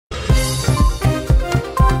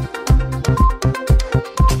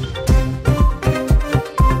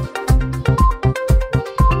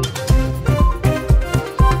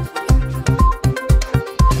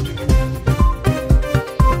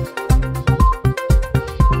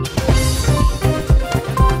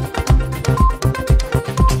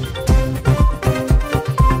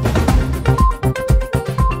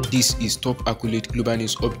This is Top Accurate Global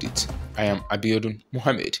News Update. I am Abiodun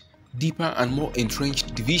Mohammed. Deeper and more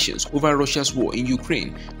entrenched divisions over Russia's war in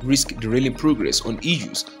Ukraine risk derailing progress on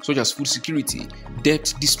issues such as food security,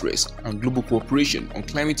 debt distress, and global cooperation on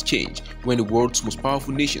climate change when the world's most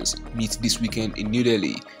powerful nations meet this weekend in New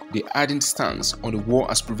Delhi. The ardent stance on the war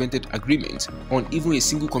has prevented agreement on even a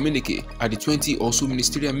single communique at the 20 or so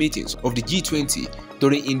ministerial meetings of the G20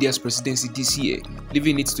 during India's presidency this year,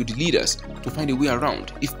 leaving it to the leaders to find a way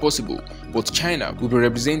around if possible. But China will be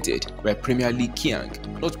represented by Premier Li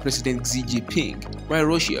Qiang, not President Xi Jinping, while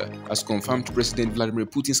Russia has confirmed President Vladimir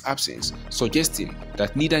Putin's absence, suggesting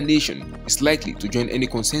that neither nation is likely to join any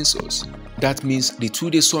consensus. That means the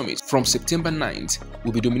two-day summit from September 9th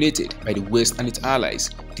will be dominated by the West and its allies.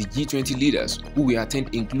 The G20 leaders who will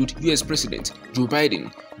attend include US President Joe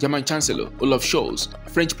Biden, German Chancellor Olaf Scholz,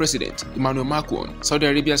 French President Emmanuel Macron, Saudi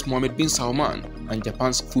Arabia's Mohammed bin Salman, and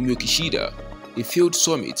Japan's Fumio Kishida. A failed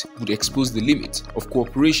summit would expose the limits of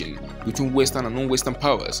cooperation between Western and non-Western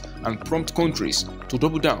powers and prompt countries to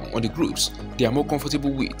double down on the groups they are more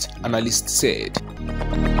comfortable with, analysts said.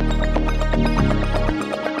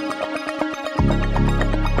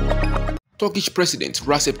 Turkish President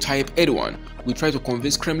Recep Tayyip Erdogan will try to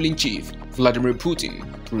convince Kremlin chief Vladimir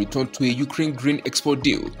Putin to return to a Ukraine grain export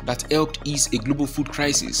deal that helped ease a global food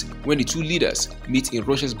crisis when the two leaders meet in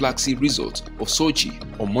Russia's Black Sea resort of Sochi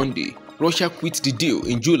on Monday. Russia quit the deal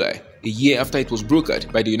in July, a year after it was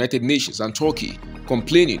brokered by the United Nations and Turkey,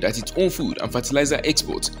 complaining that its own food and fertilizer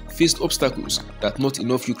exports faced obstacles that not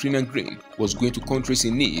enough Ukrainian grain was going to countries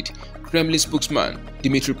in need. Kremlin spokesman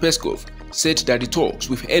Dmitry Peskov said that the talks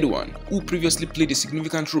with Erdogan, who previously played a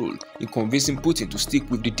significant role in convincing Putin to stick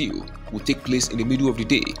with the deal, would take place in the middle of the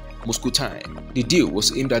day, Moscow time. The deal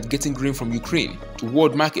was aimed at getting grain from Ukraine to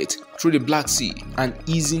world market through the Black Sea and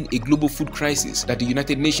easing a global food crisis that the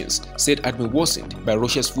United Nations said had been worsened by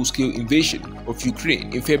Russia's full-scale invasion of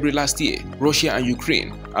Ukraine in February last year. Russia and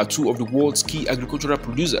Ukraine are two of the world's key agricultural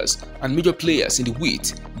producers and major players in the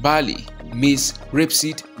wheat, barley, maize,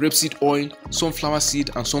 rapeseed oil, sunflower seed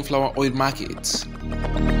and sunflower oil markets.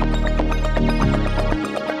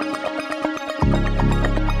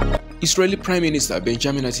 Israeli Prime Minister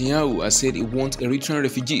Benjamin Netanyahu has said he wants Eritrean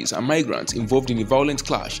refugees and migrants involved in a violent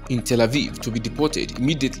clash in Tel Aviv to be deported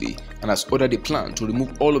immediately and has ordered a plan to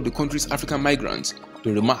remove all of the country's African migrants.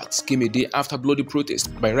 The remarks came a day after bloody protests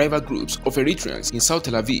by rival groups of Eritreans in South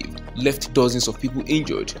Tel Aviv left dozens of people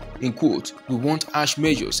injured. In quote, "We want harsh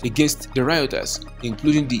measures against the rioters,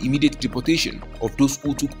 including the immediate deportation of those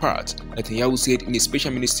who took part," Netanyahu said in a special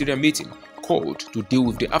ministerial meeting called to deal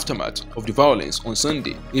with the aftermath of the violence on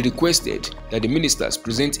Sunday. He requested that the ministers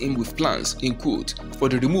present him with plans, in quote, for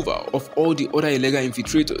the removal of all the other illegal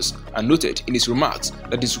infiltrators, and noted in his remarks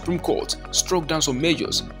that the Supreme Court struck down some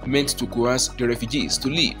measures meant to coerce the refugees to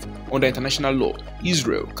leave. Under international law,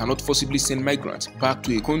 Israel cannot forcibly send migrants back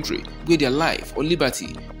to a country where their life or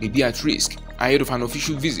liberty may be at risk. Ahead of an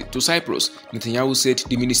official visit to Cyprus, Netanyahu said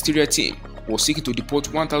the ministerial team was seeking to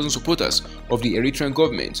deport 1,000 supporters of the Eritrean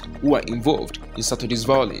government who were involved in Saturday's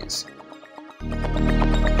violence.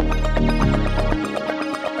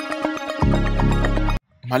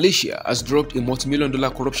 Malaysia has dropped a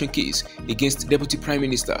multi-million-dollar corruption case against Deputy Prime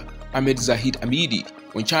Minister Ahmed Zahid Hamidi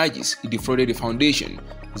on charges he defrauded the foundation.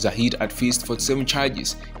 Zahid had faced 47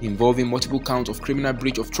 charges involving multiple counts of criminal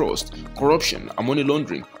breach of trust, corruption and money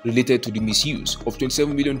laundering related to the misuse of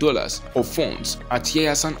 $27 million of funds at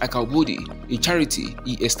Yayasan Akaubodi, a charity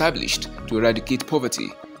he established to eradicate poverty.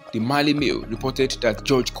 The Mali Mail reported that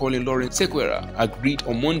Judge Colin Lawrence Sequeira agreed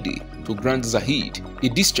on Monday to grant Zahid a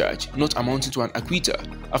discharge not amounting to an acquittal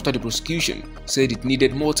after the prosecution said it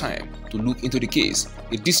needed more time to look into the case.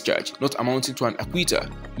 A discharge not amounting to an acquittal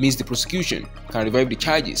means the prosecution can revive the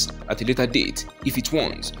charges at a later date if it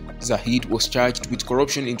wants. Zahid was charged with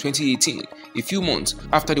corruption in 2018, a few months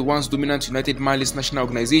after the once dominant United Mali's national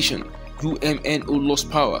organization UMNO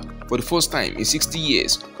lost power for the first time in 60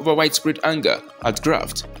 years over widespread anger at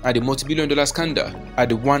graft and a multi-billion-dollar scandal at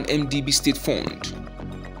the 1MDB state fund.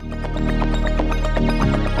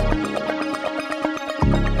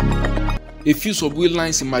 A few subway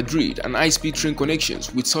lines in Madrid and high-speed train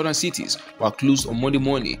connections with southern cities were closed on Monday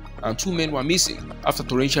morning, and 2 men were missing after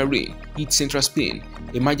torrential rain hit central Spain.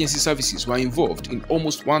 Emergency services were involved in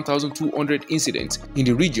almost 1,200 incidents in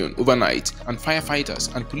the region overnight, and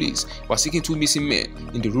firefighters and police were seeking 2 missing men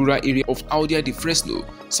in the rural area of Aldia de Fresno,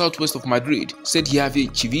 southwest of Madrid, said Javier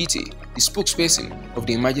Chivite, the spokesperson of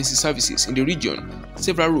the emergency services in the region.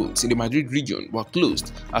 Several roads in the Madrid region were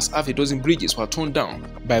closed as half a dozen bridges were torn down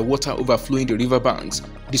by water overflowing the river banks.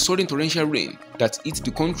 The sudden torrential rain that hit the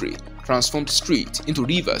country transformed streets into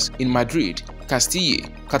rivers in Madrid, Castile,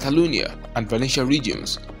 Catalonia, and Valencia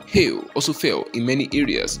regions. Hail also fell in many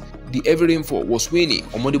areas. The heavy rainfall was waning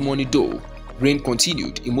on Monday morning though. Rain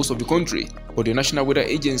continued in most of the country, but the National Weather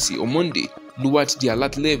Agency on Monday lowered the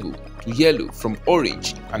alert level to yellow from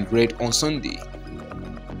orange and red on Sunday.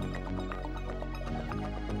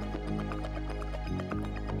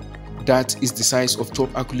 That is the size of top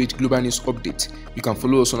accurate global news update. You can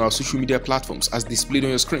follow us on our social media platforms as displayed on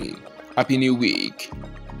your screen. Happy New Week!